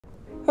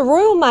Her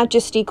Royal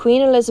Majesty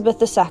Queen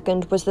Elizabeth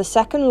II was the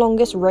second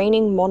longest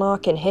reigning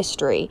monarch in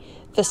history,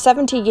 for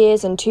 70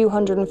 years and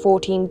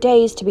 214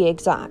 days to be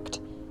exact.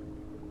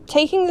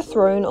 Taking the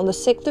throne on the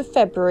 6th of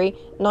February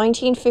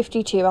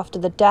 1952 after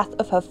the death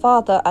of her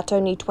father at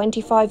only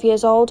 25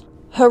 years old,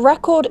 her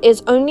record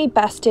is only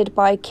bested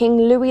by King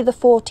Louis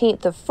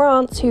XIV of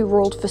France, who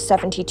ruled for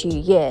 72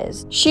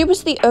 years. She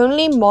was the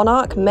only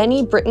monarch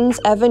many Britons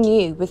ever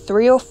knew, with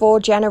 3 or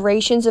 4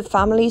 generations of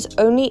families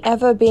only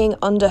ever being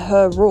under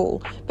her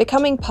rule,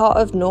 becoming part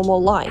of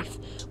normal life,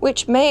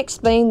 which may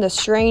explain the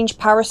strange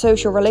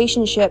parasocial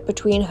relationship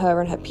between her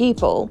and her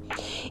people.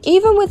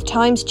 Even with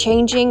times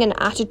changing and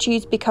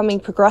attitudes becoming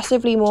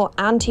progressively more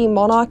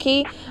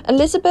anti-monarchy,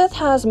 Elizabeth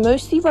has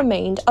mostly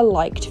remained a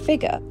liked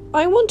figure.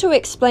 I want to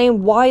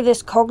explain why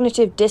this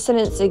cognitive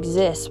dissonance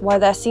exists, why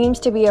there seems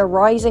to be a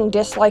rising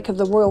dislike of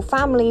the royal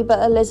family, but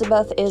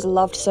Elizabeth is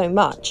loved so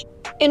much.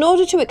 In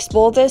order to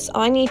explore this,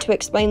 I need to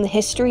explain the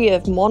history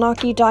of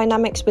monarchy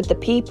dynamics with the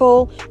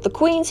people, the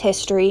Queen's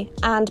history,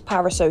 and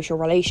parasocial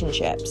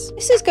relationships.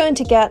 This is going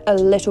to get a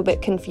little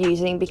bit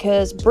confusing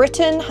because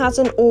Britain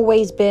hasn't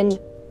always been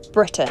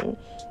Britain.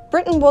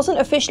 Britain wasn't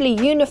officially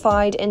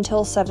unified until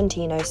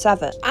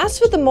 1707. As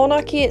for the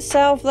monarchy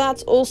itself,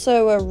 that's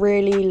also a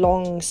really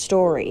long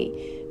story.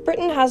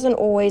 Britain hasn't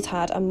always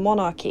had a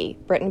monarchy.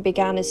 Britain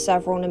began as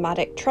several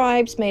nomadic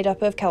tribes made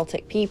up of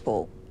Celtic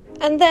people.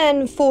 And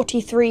then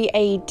 43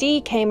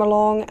 AD came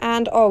along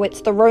and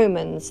it's the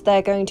Romans.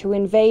 They're going to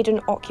invade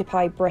and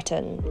occupy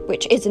Britain,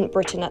 which isn't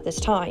Britain at this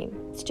time.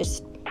 It's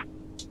just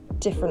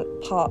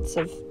different parts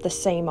of the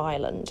same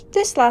island.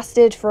 This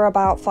lasted for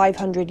about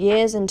 500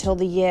 years until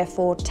the year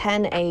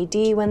 410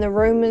 AD, when the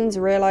Romans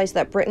realized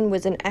that Britain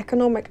was in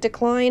economic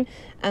decline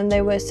and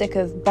they were sick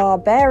of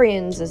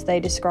barbarians, as they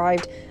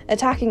described,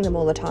 attacking them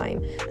all the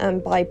time.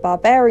 And by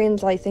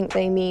barbarians, I think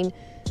they mean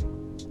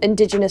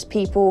indigenous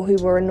people who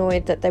were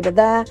annoyed that they were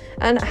there,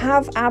 and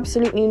have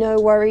absolutely no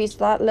worries,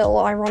 that little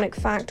ironic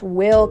fact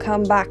will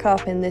come back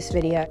up in this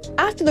video.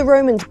 After the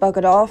Romans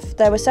buggered off,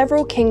 there were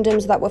several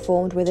kingdoms that were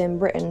formed within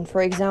Britain,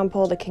 for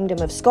example the Kingdom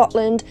of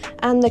Scotland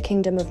and the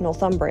Kingdom of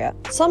Northumbria.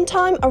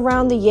 Sometime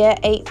around the year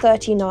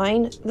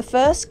 839, the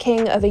first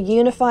king of a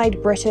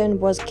unified Britain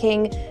was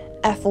King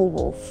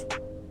Ethelwulf.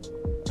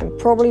 I'm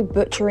probably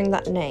butchering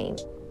that name.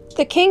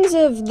 The kings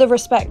of the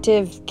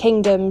respective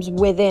kingdoms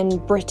within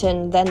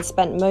Britain then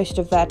spent most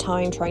of their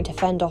time trying to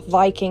fend off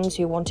Vikings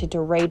who wanted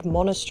to raid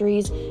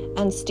monasteries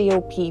and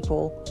steal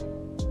people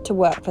to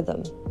work for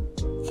them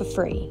for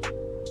free.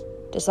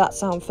 Does that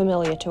sound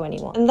familiar to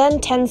anyone? And then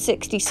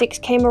 1066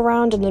 came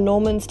around and the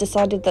Normans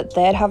decided that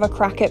they'd have a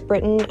crack at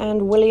Britain,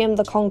 and William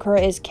the Conqueror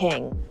is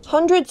king.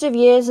 Hundreds of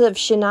years of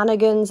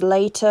shenanigans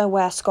later,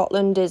 where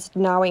Scotland is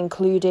now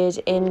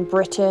included in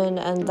Britain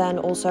and then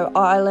also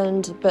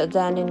Ireland, but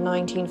then in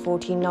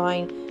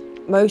 1949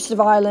 most of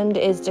Ireland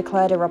is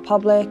declared a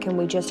republic and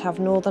we just have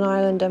Northern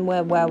Ireland, and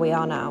we're where we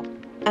are now.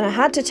 And I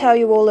had to tell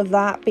you all of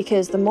that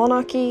because the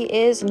monarchy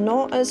is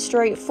not as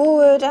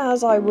straightforward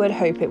as I would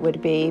hope it would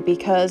be,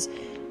 because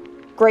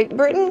Great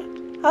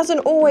Britain hasn't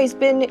always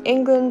been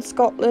England,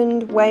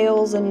 Scotland,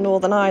 Wales and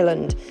Northern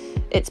Ireland.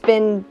 It's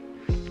been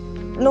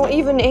not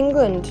even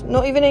England.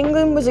 Not even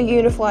England was a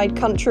unified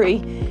country.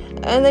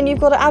 And then you've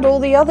got to add all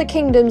the other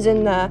kingdoms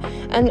in there,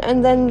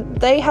 and then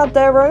they had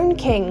their own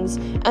kings,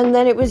 and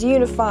then it was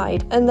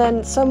unified, and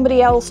then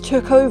somebody else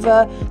took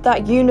over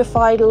that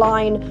unified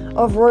line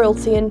of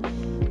royalty, and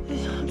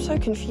I'm so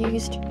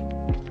confused.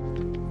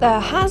 There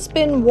has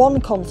been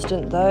one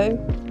constant though: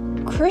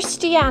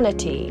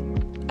 Christianity.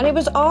 And it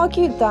was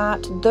argued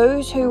that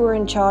those who were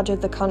in charge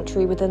of the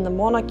country within the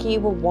monarchy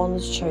were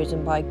ones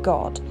chosen by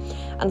God.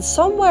 And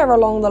somewhere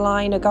along the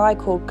line, a guy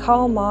called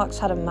Karl Marx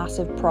had a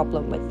massive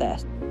problem with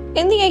this.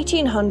 In the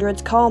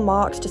 1800s, Karl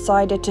Marx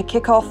decided to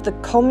kick off the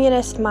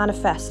Communist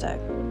Manifesto.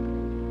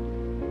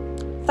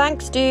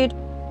 Thanks, dude.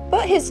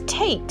 But his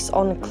takes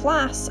on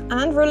class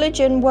and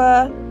religion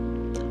were,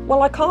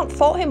 well, I can't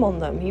fault him on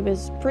them. He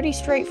was pretty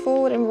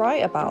straightforward and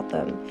right about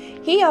them.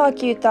 He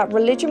argued that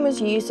religion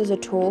was used as a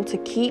tool to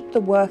keep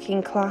the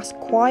working class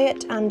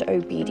quiet and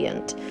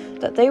obedient,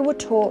 that they were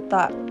taught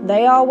that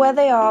they are where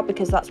they are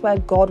because that's where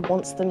God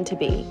wants them to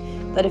be,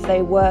 that if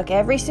they work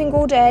every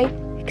single day,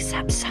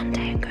 except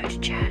Sunday, and go to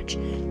church,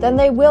 then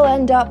they will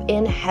end up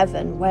in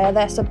heaven where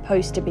they're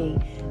supposed to be.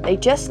 They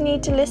just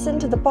need to listen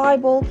to the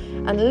Bible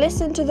and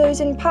listen to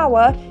those in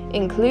power,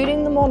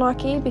 including the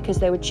monarchy, because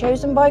they were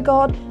chosen by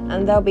God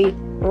and they'll be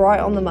right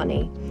on the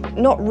money.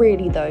 Not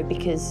really though,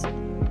 because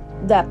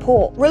they're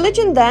poor.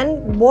 Religion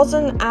then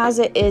wasn't as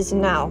it is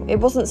now. It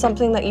wasn't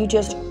something that you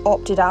just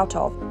opted out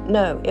of.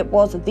 No, it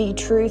was the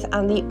truth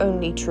and the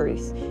only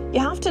truth. You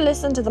have to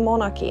listen to the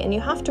monarchy and you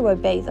have to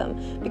obey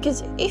them,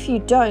 because if you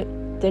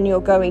don't, then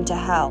you're going to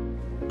hell.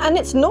 And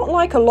it's not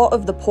like a lot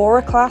of the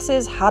poorer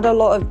classes had a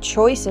lot of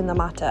choice in the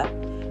matter.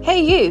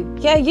 Hey you,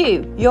 yeah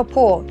you're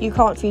poor, you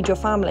can't feed your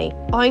family.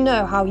 I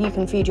know how you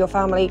can feed your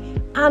family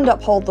and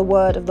uphold the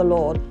word of the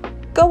Lord.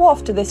 Go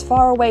off to this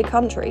faraway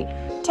country,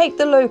 take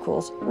the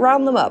locals,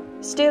 round them up,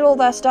 steal all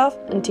their stuff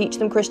and teach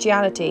them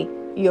Christianity.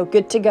 You're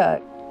good to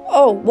go.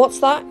 Oh, what's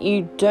that?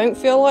 You don't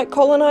feel like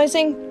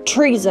colonizing?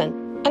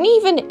 Treason. And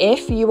even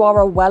if you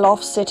are a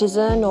well-off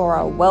citizen or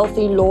a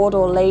wealthy lord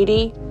or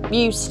lady,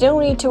 you still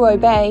need to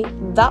obey.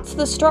 That's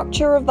the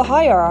structure of the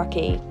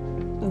hierarchy.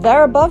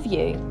 They're above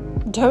you.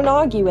 Don't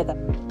argue with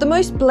it. The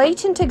most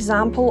blatant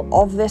example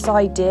of this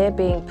idea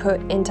being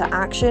put into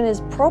action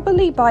is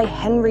probably by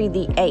Henry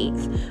VIII,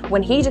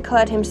 when he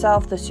declared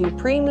himself the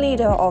supreme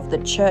leader of the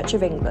Church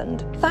of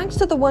England. Thanks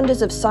to the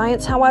wonders of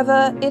science,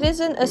 however, it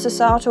isn't a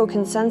societal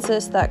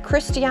consensus that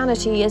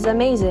Christianity is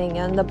amazing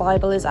and the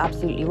Bible is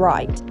absolutely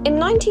right. In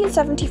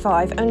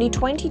 1975, only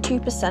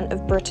 22%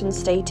 of Britain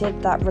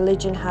stated that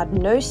religion had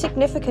no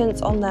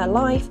significance on their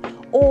life,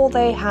 or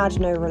they had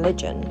no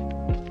religion.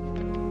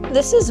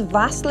 This has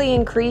vastly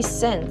increased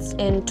since.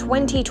 In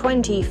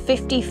 2020,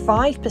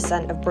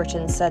 55% of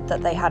Britons said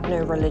that they had no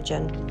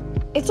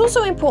religion. It's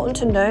also important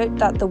to note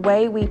that the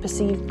way we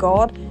perceive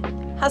God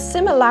has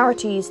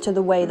similarities to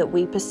the way that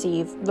we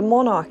perceive the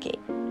monarchy.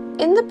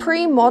 In the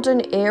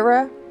pre-modern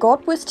era,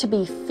 God was to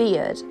be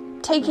feared,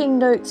 taking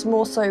notes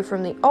more so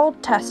from the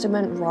Old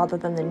Testament rather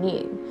than the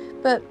New.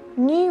 But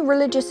new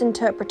religious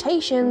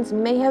interpretations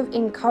may have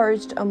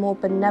encouraged a more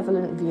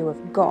benevolent view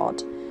of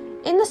God.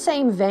 In the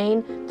same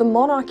vein, the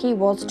monarchy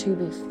was to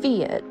be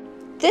feared.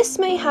 This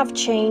may have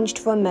changed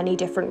for many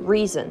different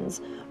reasons,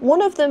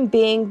 one of them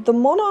being the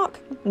monarch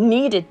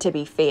needed to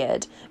be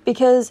feared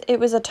because it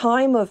was a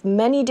time of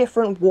many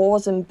different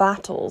wars and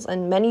battles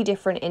and many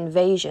different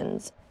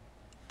invasions.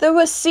 There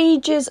were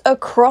sieges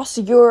across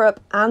Europe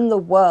and the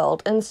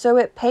world, and so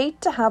it paid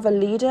to have a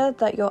leader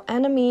that your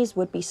enemies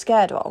would be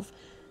scared of.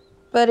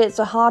 But it's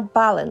a hard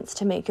balance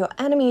to make your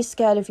enemies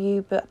scared of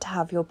you but to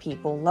have your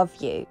people love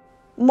you.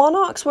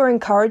 Monarchs were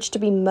encouraged to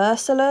be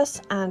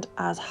merciless and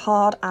as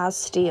hard as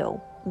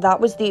steel. That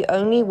was the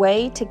only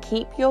way to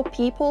keep your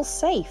people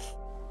safe.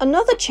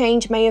 Another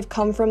change may have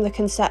come from the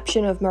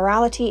conception of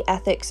morality,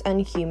 ethics,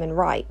 and human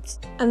rights.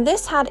 And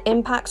this had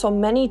impacts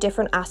on many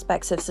different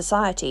aspects of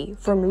society,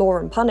 from law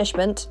and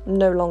punishment,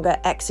 no longer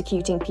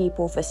executing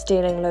people for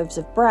stealing loaves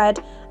of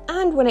bread,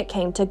 and when it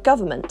came to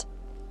government.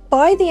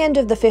 By the end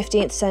of the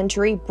 15th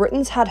century,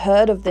 Britons had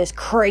heard of this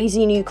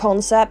crazy new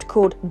concept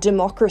called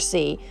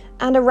democracy,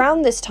 and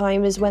around this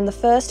time is when the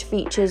first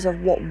features of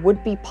what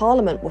would be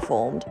Parliament were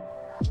formed.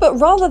 But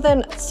rather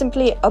than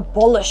simply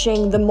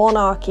abolishing the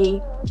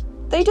monarchy,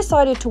 they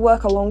decided to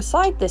work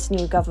alongside this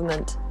new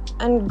government,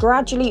 and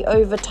gradually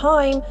over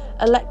time,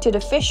 elected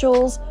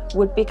officials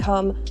would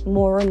become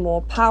more and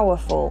more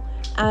powerful,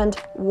 and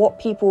what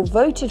people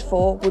voted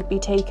for would be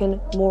taken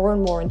more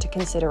and more into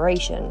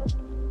consideration.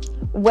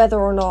 Whether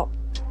or not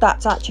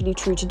that's actually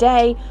true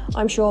today,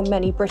 I'm sure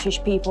many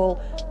British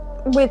people,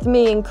 with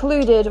me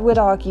included, would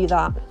argue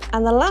that.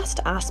 And the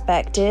last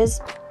aspect is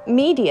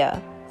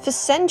media. For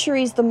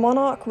centuries, the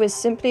monarch was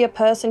simply a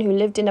person who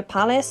lived in a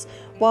palace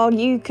while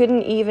you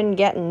couldn't even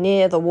get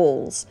near the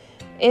walls,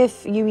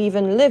 if you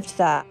even lived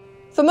there.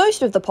 For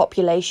most of the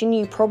population,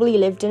 you probably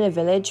lived in a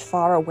village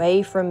far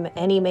away from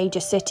any major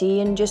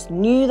city and just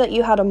knew that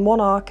you had a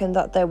monarch and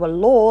that there were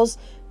laws,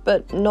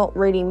 but not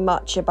really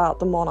much about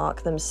the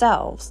monarch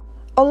themselves.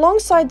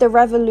 Alongside the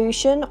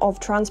revolution of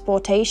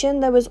transportation,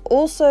 there was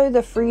also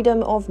the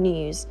freedom of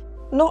news.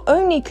 Not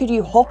only could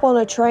you hop on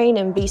a train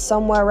and be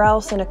somewhere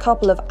else in a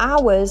couple of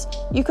hours,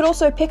 you could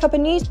also pick up a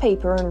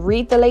newspaper and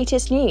read the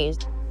latest news.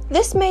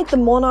 This made the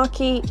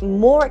monarchy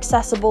more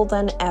accessible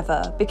than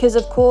ever, because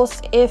of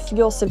course, if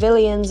your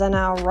civilians are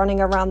now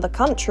running around the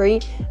country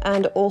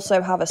and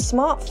also have a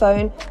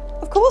smartphone,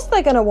 of course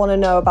they're going to want to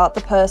know about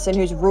the person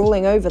who's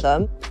ruling over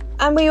them.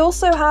 And we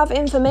also have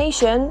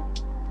information,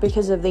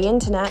 because of the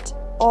internet,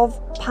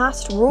 of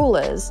past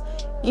rulers.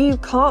 You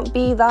can't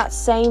be that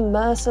same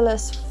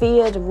merciless,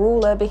 feared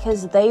ruler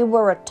because they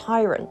were a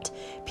tyrant.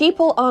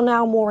 People are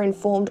now more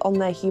informed on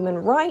their human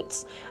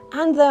rights,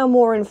 and they're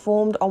more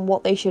informed on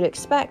what they should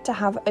expect to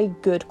have a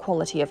good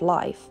quality of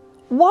life.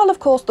 While of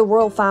course the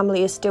royal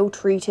family is still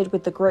treated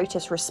with the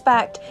greatest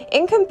respect,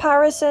 in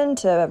comparison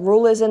to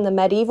rulers in the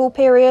medieval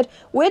period,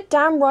 we're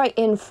damn right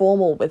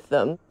informal with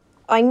them.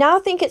 I now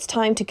think it's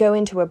time to go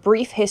into a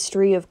brief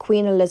history of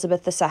Queen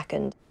Elizabeth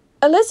II.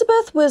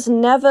 Elizabeth was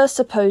never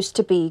supposed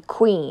to be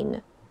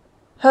queen.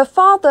 Her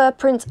father,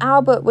 Prince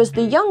Albert, was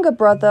the younger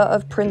brother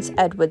of Prince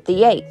Edward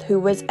VIII, who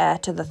was heir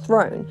to the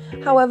throne.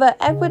 However,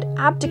 Edward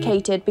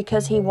abdicated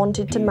because he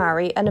wanted to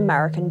marry an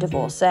American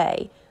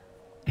divorcee.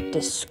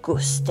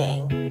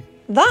 Disgusting.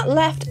 That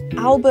left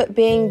Albert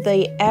being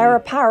the heir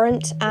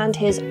apparent and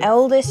his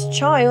eldest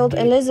child,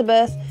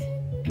 Elizabeth,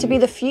 to be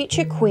the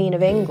future Queen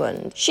of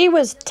England. She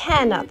was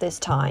 10 at this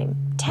time,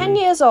 10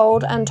 years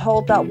old, and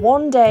told that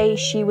one day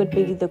she would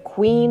be the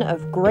Queen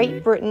of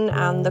Great Britain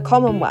and the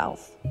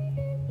Commonwealth.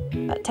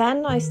 At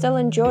 10, I still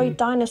enjoyed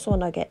dinosaur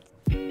nuggets.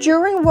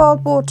 During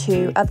World War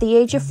II, at the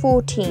age of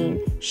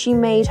 14, she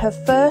made her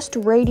first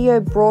radio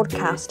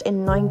broadcast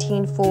in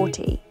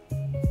 1940.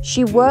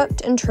 She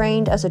worked and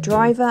trained as a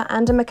driver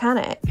and a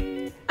mechanic.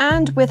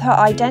 And with her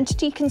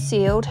identity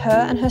concealed, her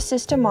and her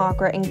sister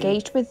Margaret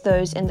engaged with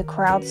those in the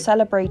crowd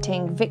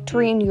celebrating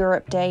Victory in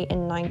Europe Day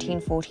in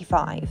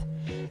 1945.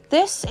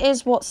 This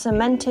is what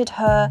cemented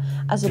her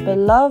as a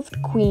beloved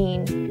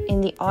queen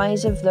in the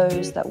eyes of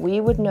those that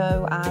we would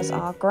know as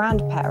our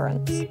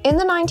grandparents. In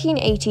the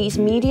 1980s,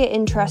 media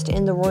interest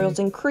in the royals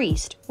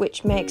increased,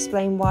 which may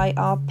explain why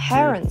our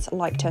parents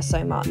liked her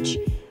so much.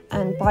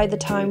 And by the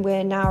time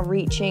we're now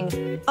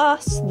reaching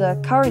us, the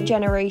current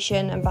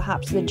generation, and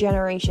perhaps the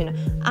generation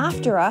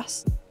after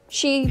us,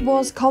 she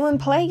was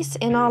commonplace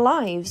in our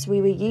lives.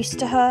 We were used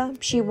to her.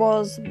 She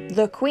was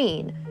the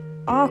queen,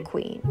 our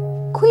queen.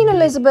 Queen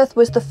Elizabeth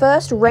was the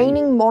first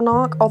reigning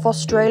monarch of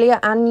Australia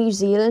and New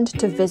Zealand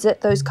to visit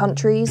those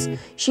countries.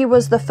 She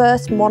was the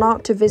first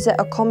monarch to visit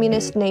a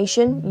communist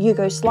nation,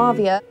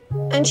 Yugoslavia,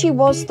 and she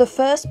was the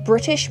first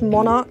British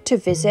monarch to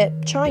visit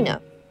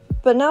China.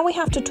 But now we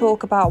have to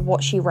talk about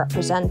what she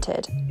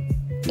represented.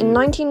 In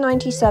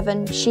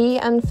 1997, she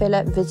and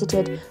Philip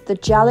visited the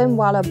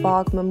Jallianwala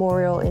Bagh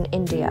Memorial in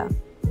India.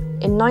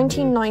 In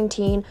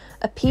 1919,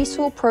 a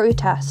peaceful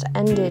protest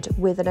ended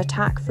with an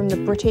attack from the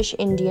British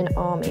Indian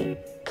Army,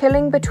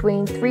 killing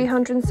between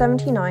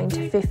 379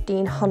 to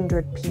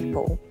 1,500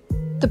 people.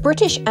 The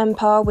British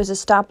Empire was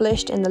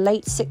established in the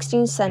late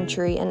 16th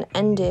century and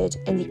ended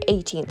in the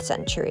 18th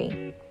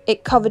century.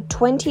 It covered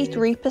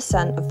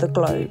 23% of the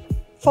globe.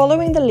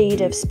 Following the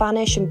lead of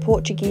Spanish and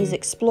Portuguese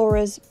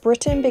explorers,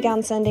 Britain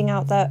began sending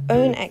out their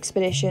own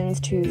expeditions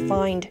to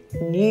find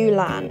new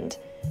land,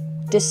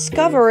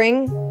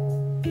 discovering,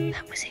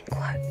 that was in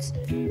quotes,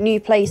 new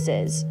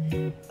places.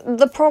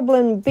 The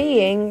problem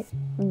being,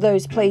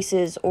 those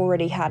places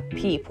already had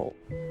people.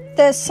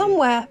 There's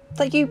somewhere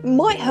that you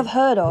might have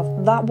heard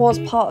of that was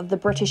part of the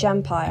British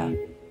Empire.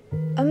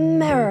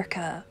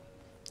 America.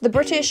 The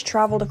British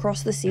travelled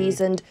across the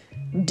seas and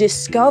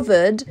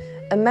discovered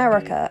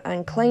America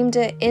and claimed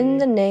it in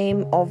the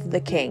name of the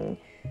king,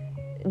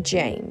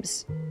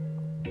 James.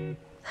 That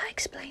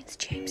explains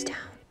Jamestown.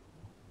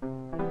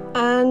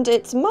 And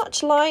it's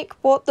much like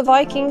what the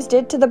Vikings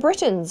did to the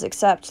Britons,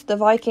 except the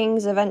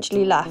Vikings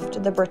eventually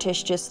left. The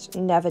British just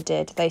never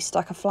did. They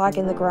stuck a flag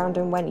in the ground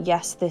and went,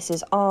 yes, this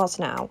is ours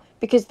now,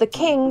 because the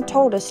king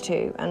told us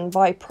to, and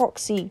by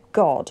proxy,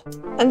 God.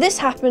 And this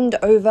happened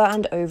over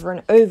and over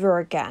and over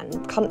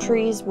again.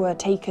 Countries were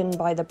taken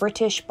by the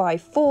British by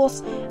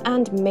force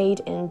and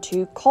made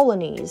into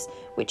colonies,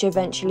 which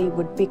eventually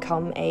would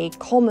become a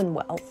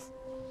Commonwealth.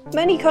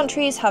 Many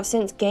countries have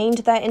since gained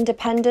their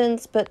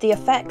independence, but the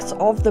effects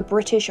of the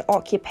British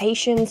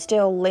occupation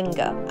still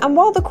linger. And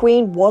while the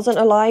Queen wasn't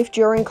alive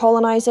during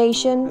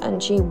colonisation,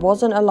 and she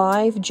wasn't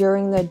alive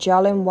during the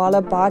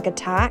Jallianwala Bagh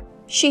attack,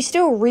 she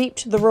still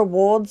reaped the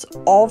rewards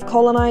of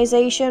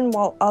colonisation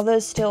while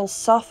others still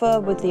suffer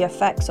with the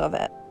effects of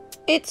it.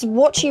 It's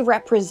what she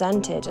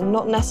represented and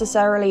not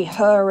necessarily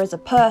her as a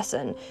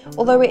person,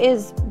 although it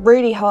is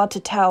really hard to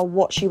tell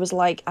what she was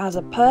like as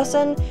a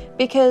person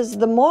because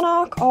the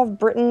monarch of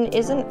Britain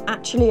isn't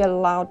actually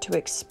allowed to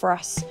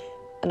express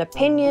an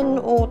opinion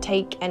or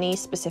take any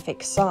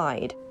specific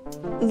side.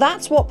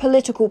 That's what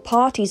political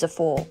parties are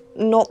for,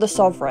 not the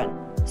sovereign.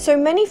 So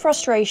many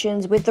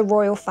frustrations with the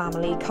royal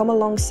family come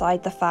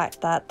alongside the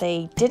fact that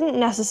they didn't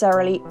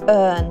necessarily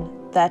earn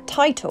their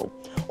title.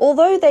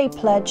 Although they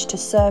pledged to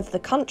serve the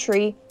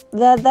country,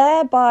 they're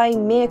there by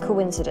mere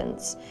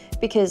coincidence,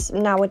 because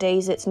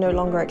nowadays it's no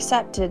longer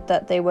accepted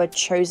that they were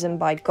chosen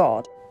by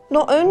God.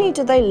 Not only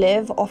do they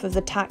live off of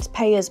the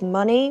taxpayers'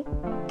 money,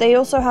 they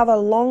also have a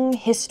long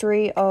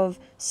history of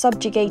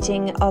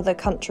subjugating other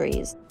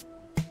countries.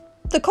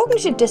 The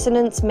cognitive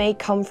dissonance may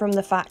come from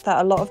the fact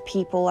that a lot of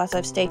people, as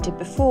I've stated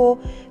before,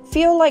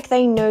 feel like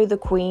they know the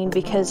Queen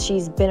because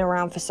she's been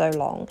around for so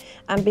long,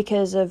 and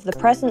because of the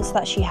presence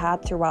that she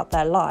had throughout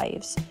their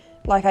lives.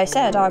 Like I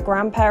said, our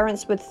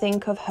grandparents would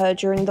think of her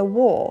during the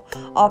war,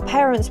 our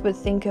parents would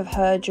think of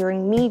her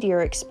during media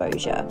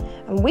exposure,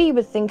 and we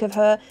would think of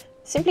her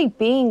simply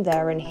being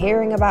there and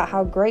hearing about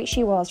how great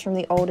she was from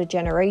the older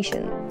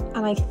generation.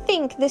 And I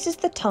think this is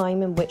the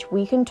time in which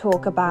we can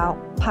talk about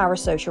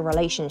parasocial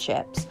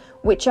relationships,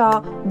 which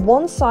are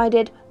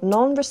one-sided,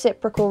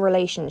 non-reciprocal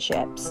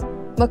relationships.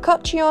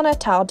 McCutcheon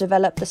et al.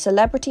 Developed the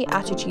Celebrity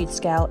Attitude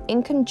Scale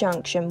in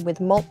conjunction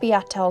with Maltby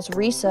et al.'s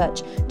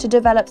research to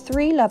develop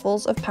 3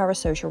 levels of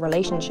parasocial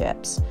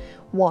relationships.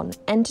 1.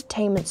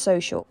 Entertainment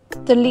social,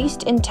 the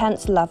least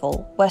intense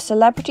level, where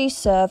celebrities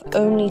serve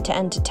only to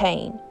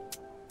entertain.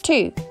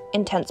 2.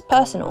 Intense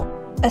personal,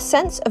 a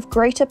sense of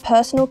greater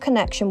personal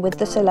connection with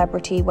the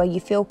celebrity where you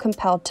feel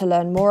compelled to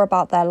learn more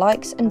about their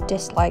likes and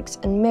dislikes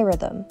and mirror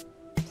them.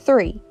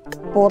 3.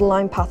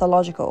 Borderline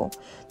pathological,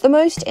 the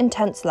most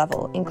intense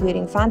level,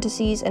 including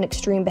fantasies and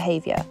extreme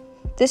behaviour.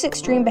 This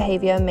extreme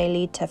behaviour may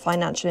lead to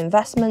financial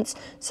investments,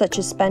 such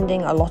as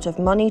spending a lot of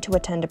money to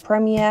attend a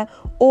premiere,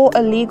 or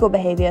illegal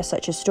behaviour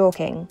such as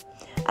stalking.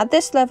 At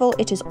this level,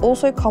 it is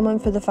also common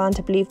for the fan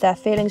to believe their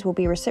feelings will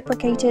be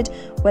reciprocated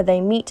where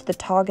they meet the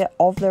target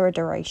of their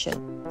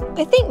adoration.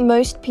 I think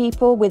most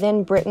people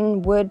within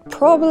Britain would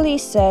probably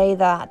say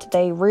that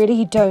they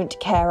really don't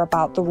care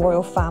about the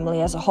royal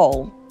family as a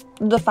whole.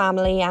 the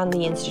family and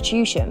the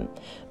institution.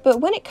 But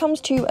when it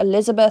comes to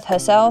Elizabeth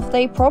herself,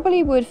 they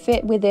probably would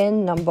fit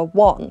within number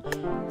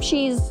 1.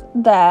 She's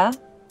there,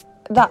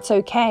 that's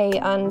okay,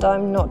 and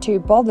I'm not too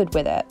bothered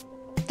with it.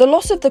 The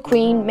loss of the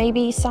Queen may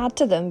be sad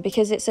to them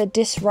because it's a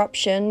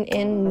disruption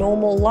in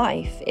normal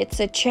life. It's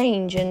a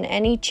change, and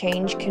any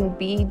change can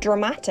be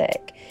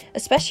dramatic,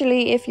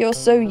 especially if you're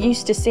so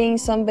used to seeing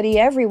somebody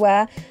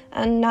everywhere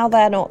and now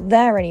they're not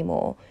there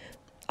anymore.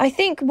 I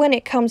think when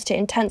it comes to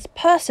intense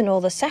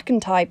personal, the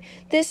second type,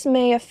 this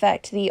may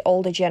affect the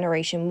older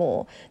generation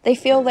more. They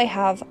feel they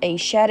have a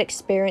shared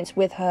experience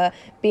with her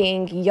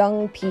being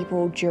young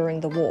people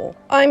during the war.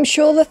 I'm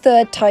sure the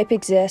third type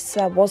exists.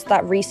 There was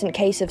that recent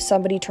case of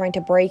somebody trying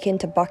to break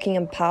into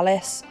Buckingham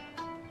Palace.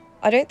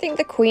 I don't think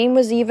the Queen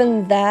was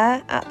even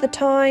there at the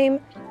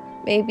time.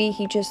 Maybe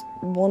he just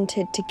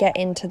wanted to get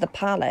into the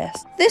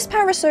palace. This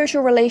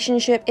parasocial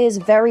relationship is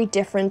very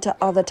different to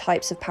other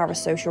types of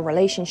parasocial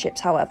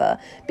relationships, however,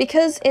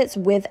 because it's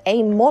with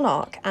a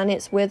monarch and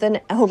it's with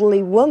an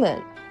elderly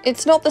woman.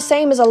 It's not the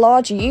same as a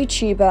large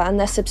YouTuber and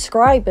their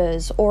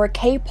subscribers, or a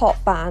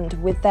K-pop band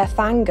with their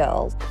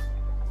fangirls.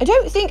 I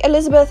don't think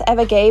Elizabeth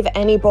ever gave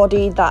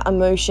anybody that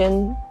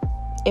emotion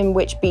in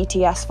which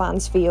BTS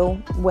fans feel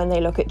when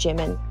they look at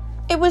Jimin.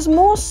 It was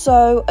more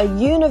so a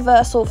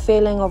universal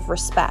feeling of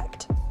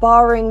respect,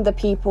 barring the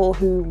people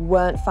who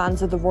weren't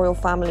fans of the royal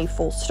family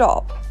full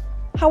stop.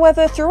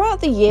 However, throughout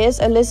the years,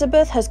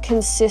 Elizabeth has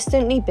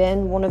consistently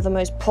been one of the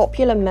most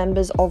popular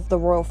members of the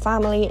royal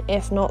family,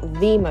 if not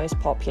the most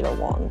popular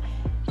one.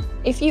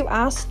 If you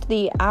asked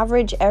the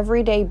average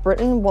everyday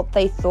Briton what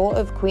they thought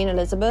of Queen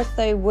Elizabeth,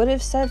 they would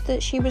have said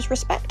that she was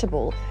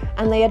respectable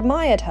and they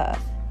admired her.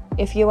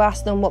 If you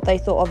asked them what they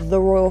thought of the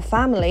royal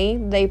family,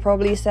 they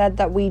probably said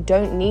that we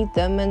don't need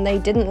them and they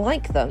didn't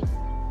like them.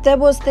 There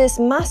was this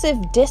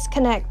massive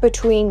disconnect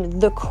between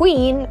the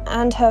Queen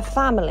and her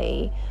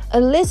family,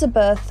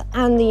 Elizabeth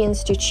and the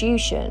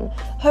institution,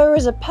 her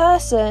as a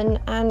person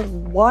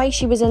and why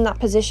she was in that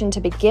position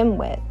to begin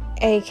with,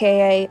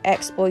 aka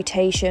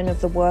exploitation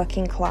of the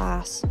working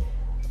class,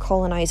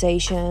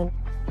 colonization.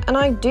 And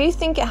I do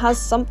think it has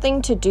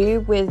something to do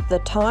with the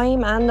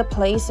time and the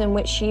place in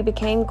which she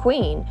became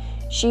queen.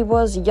 She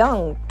was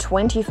young,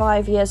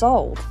 25 years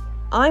old.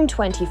 I'm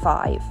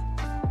 25.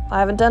 I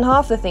haven't done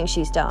half the things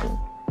she's done.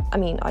 I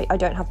mean, I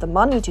don't have the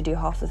money to do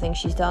half the things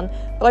she's done,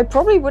 but I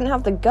probably wouldn't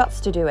have the guts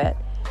to do it.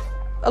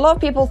 A lot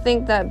of people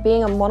think that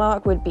being a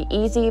monarch would be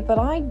easy, but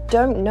I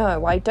don't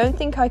know. I don't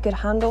think I could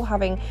handle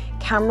having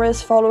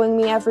cameras following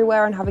me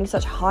everywhere and having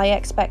such high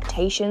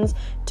expectations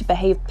to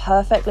behave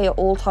perfectly at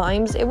all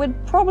times. It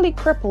would probably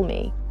cripple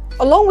me.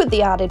 Along with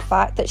the added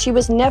fact that she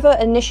was never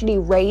initially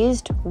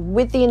raised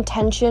with the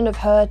intention of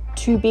her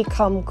to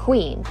become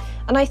queen.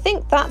 And I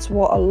think that's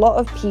what a lot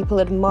of people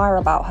admire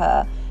about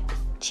her.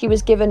 She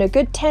was given a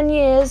good 10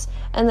 years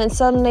and then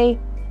suddenly,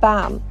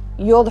 bam,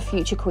 you're the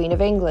future Queen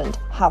of England,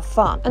 have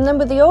fun. And then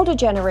with the older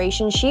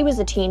generation, she was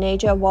a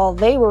teenager while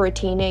they were a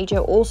teenager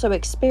also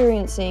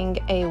experiencing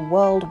a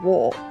world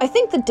war. I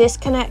think the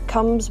disconnect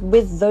comes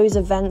with those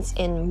events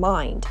in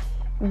mind.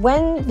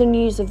 When the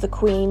news of the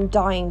Queen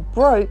dying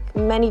broke,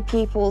 many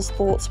people's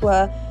thoughts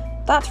were,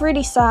 that's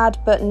really sad,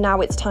 but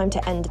now it's time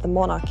to end the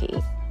monarchy.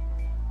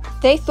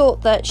 They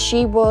thought that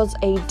she was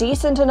a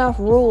decent enough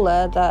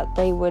ruler that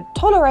they would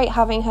tolerate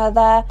having her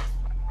there,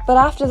 but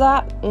after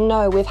that,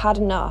 no, we've had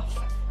enough.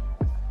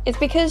 It's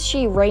because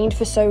she reigned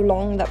for so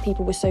long that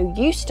people were so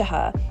used to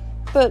her,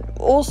 but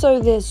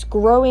also this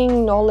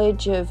growing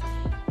knowledge of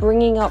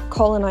bringing up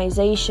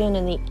colonization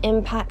and the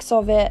impacts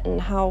of it and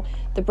how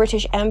the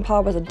British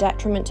Empire was a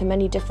detriment to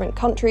many different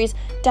countries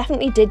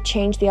definitely did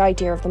change the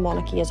idea of the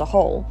monarchy as a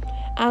whole.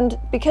 And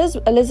because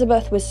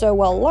Elizabeth was so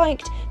well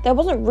liked, there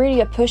wasn't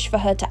really a push for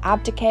her to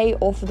abdicate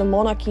or for the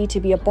monarchy to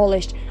be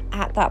abolished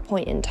at that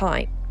point in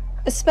time.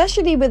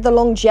 Especially with the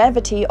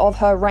longevity of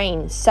her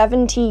reign,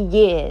 70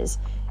 years.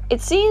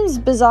 It seems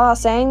bizarre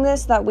saying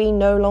this, that we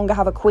no longer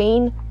have a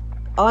queen.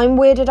 I'm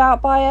weirded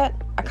out by it.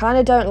 I kind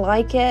of don't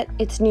like it.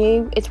 It's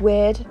new, it's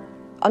weird.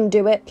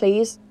 Undo it,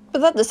 please.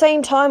 But at the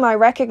same time, I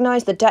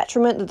recognise the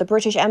detriment that the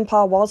British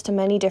Empire was to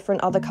many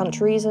different other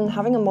countries, and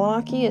having a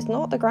monarchy is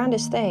not the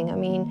grandest thing. I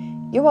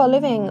mean, you are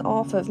living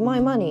off of my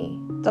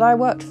money that I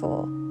worked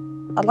for.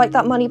 I'd like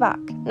that money back,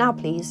 now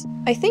please.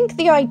 I think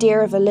the idea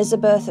of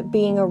Elizabeth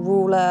being a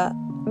ruler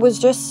was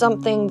just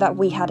something that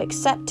we had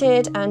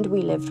accepted and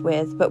we lived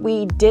with, but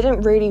we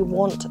didn't really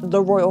want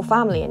the royal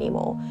family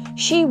anymore.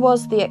 She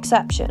was the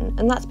exception,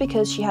 and that's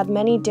because she had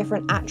many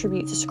different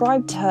attributes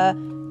ascribed to her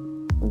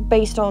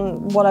based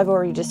on what I've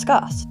already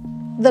discussed.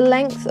 The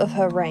length of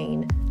her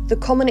reign, the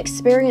common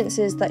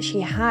experiences that she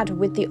had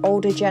with the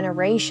older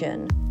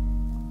generation.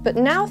 But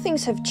now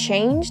things have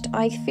changed,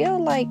 I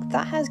feel like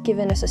that has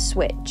given us a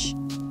switch.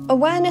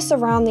 Awareness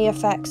around the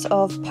effects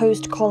of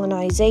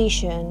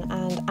post-colonization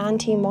and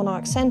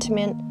anti-monarch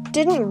sentiment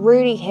didn't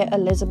really hit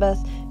Elizabeth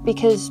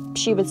because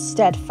she was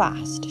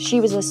steadfast. She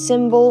was a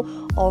symbol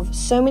of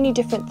so many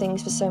different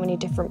things for so many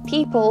different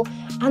people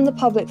and the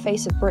public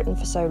face of Britain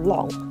for so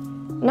long.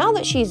 Now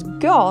that she's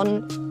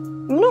gone,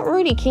 I'm not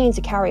really keen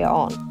to carry her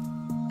on.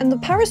 And the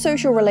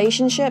parasocial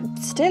relationship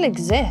still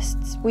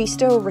exists. We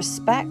still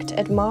respect,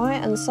 admire,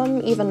 and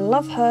some even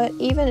love her,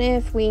 even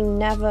if we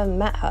never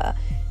met her.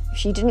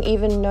 She didn't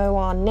even know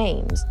our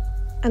names.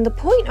 And the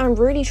point I'm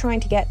really trying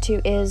to get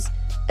to is,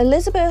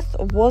 Elizabeth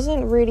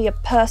wasn't really a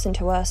person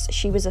to us,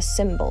 she was a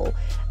symbol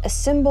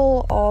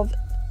of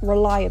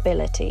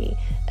reliability,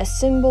 a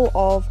symbol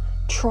of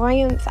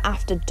triumph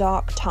after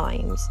dark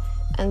times,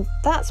 and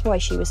that's why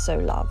she was so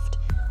loved.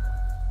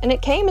 And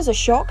it came as a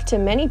shock to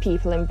many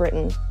people in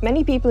Britain.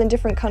 Many people in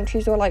different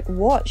countries were like,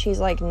 what? She's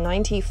like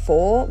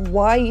 94?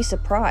 Why are you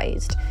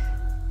surprised?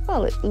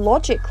 Well,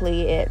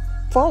 logically it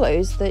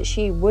follows that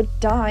she would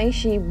die.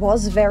 She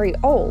was very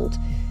old.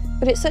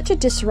 But it's such a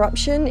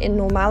disruption in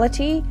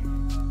normality.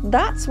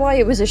 That's why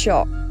it was a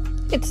shock.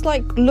 It's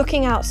like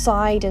looking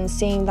outside and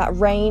seeing that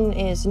rain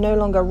is no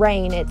longer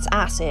rain, it's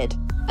acid.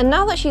 And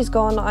now that she's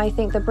gone, I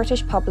think the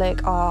British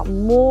public are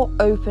more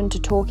open to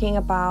talking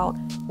about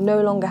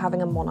no longer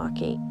having a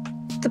monarchy.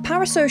 The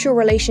parasocial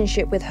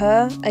relationship with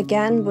her,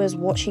 again, was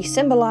what she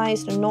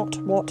symbolised, not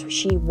what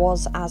she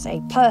was as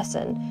a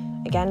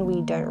person. Again,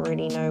 we don't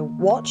really know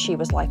what she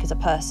was like as a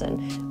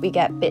person. We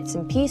get bits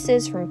and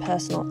pieces from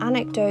personal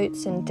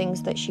anecdotes and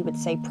things that she would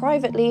say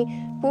privately,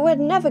 but we're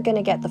never going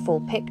to get the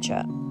full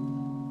picture.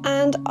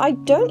 And I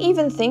don't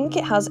even think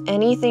it has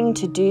anything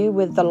to do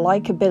with the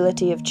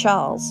likability of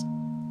Charles.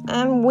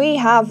 And we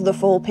have the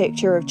full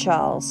picture of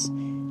Charles.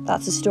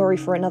 That's a story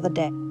for another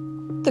day.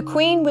 The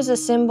Queen was a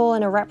symbol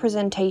and a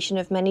representation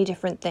of many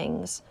different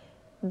things.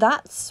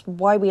 That's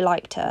why we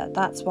liked her.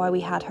 That's why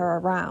we had her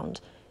around.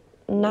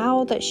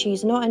 Now that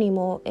she's not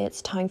anymore,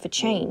 it's time for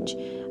change.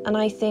 And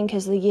I think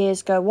as the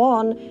years go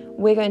on,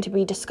 we're going to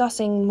be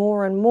discussing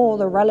more and more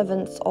the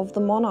relevance of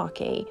the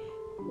monarchy.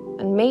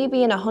 And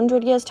maybe in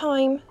 100 years'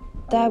 time,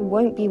 there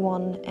won't be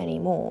one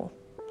anymore.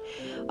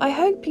 I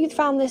hope you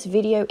found this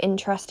video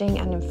interesting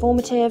and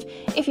informative.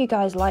 If you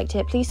guys liked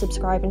it, please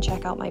subscribe and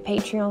check out my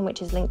Patreon,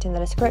 which is linked in the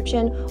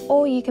description,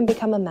 or you can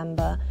become a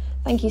member.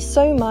 Thank you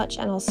so much,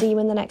 and I'll see you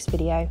in the next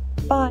video.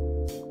 Bye!